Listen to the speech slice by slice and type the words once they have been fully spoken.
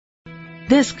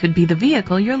This could be the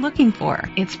vehicle you're looking for.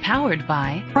 It's powered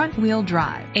by front-wheel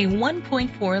drive, a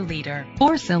 1.4-liter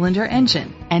 4-cylinder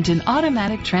engine, and an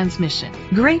automatic transmission.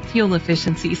 Great fuel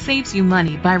efficiency saves you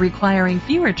money by requiring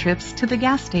fewer trips to the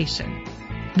gas station.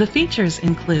 The features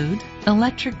include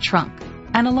electric trunk,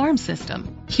 an alarm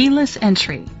system, keyless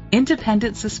entry,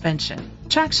 independent suspension,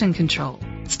 traction control,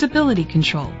 stability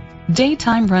control,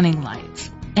 daytime running lights,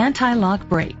 anti-lock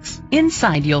brakes.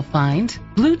 Inside you'll find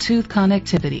Bluetooth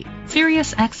connectivity,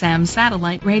 Sirius XM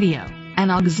satellite radio,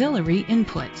 an auxiliary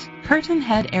input, curtain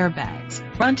head airbags,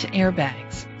 front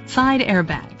airbags,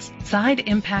 side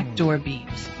impact door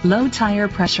beams, low tire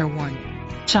pressure warning,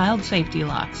 child safety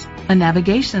locks, a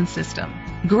navigation system.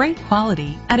 Great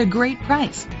quality at a great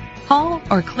price. Call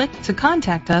or click to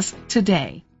contact us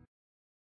today.